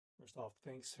First off,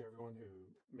 thanks to everyone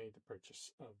who made the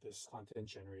purchase of this content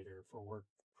generator for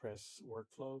WordPress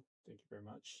workflow. Thank you very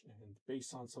much. And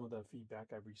based on some of the feedback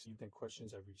I've received and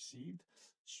questions I've received,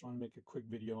 just want to make a quick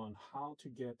video on how to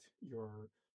get your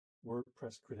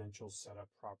WordPress credentials set up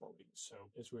properly. So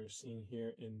as we're seeing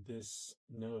here in this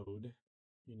node,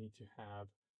 you need to have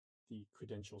the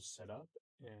credentials set up.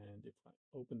 And if I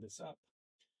open this up,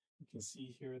 you can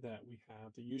see here that we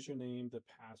have the username, the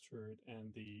password,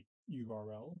 and the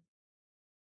URL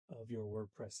of your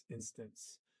WordPress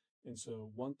instance. And so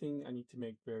one thing I need to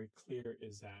make very clear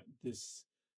is that this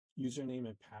username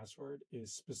and password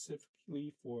is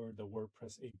specifically for the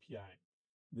WordPress API.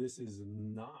 This is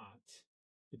not,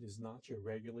 it is not your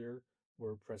regular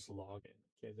WordPress login.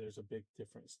 Okay, there's a big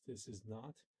difference. This is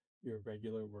not your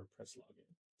regular WordPress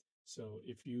login. So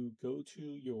if you go to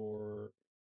your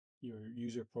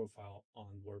user profile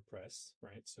on WordPress,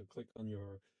 right? So click on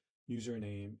your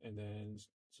username, and then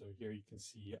so here you can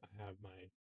see I have my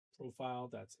profile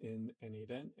that's in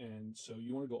n8n, and so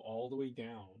you want to go all the way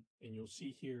down, and you'll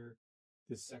see here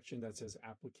this section that says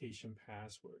application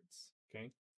passwords.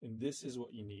 Okay, and this is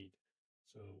what you need.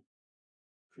 So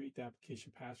create the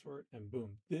application password, and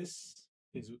boom, this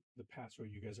is the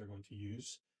password you guys are going to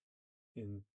use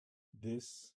in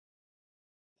this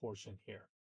portion here,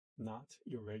 not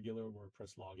your regular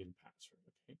WordPress login password.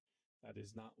 Okay, that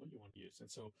is not what you want to use. And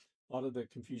so a lot of the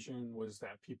confusion was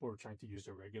that people are trying to use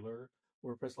the regular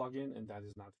WordPress login, and that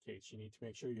is not the case. You need to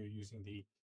make sure you're using the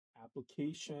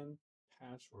application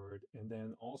password, and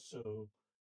then also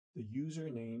the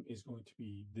username is going to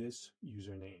be this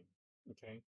username.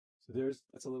 Okay, so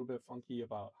that's a little bit funky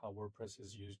about how WordPress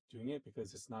is doing it,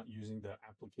 because it's not using the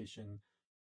application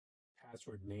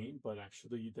password name, but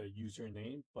actually the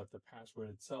username, but the password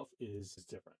itself is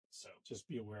different. So just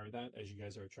be aware of that as you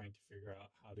guys are trying to figure out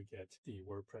how to get the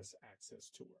WordPress access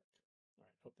to work. All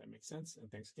right, hope that makes sense.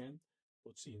 And thanks again.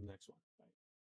 We'll see you in the next one. Bye.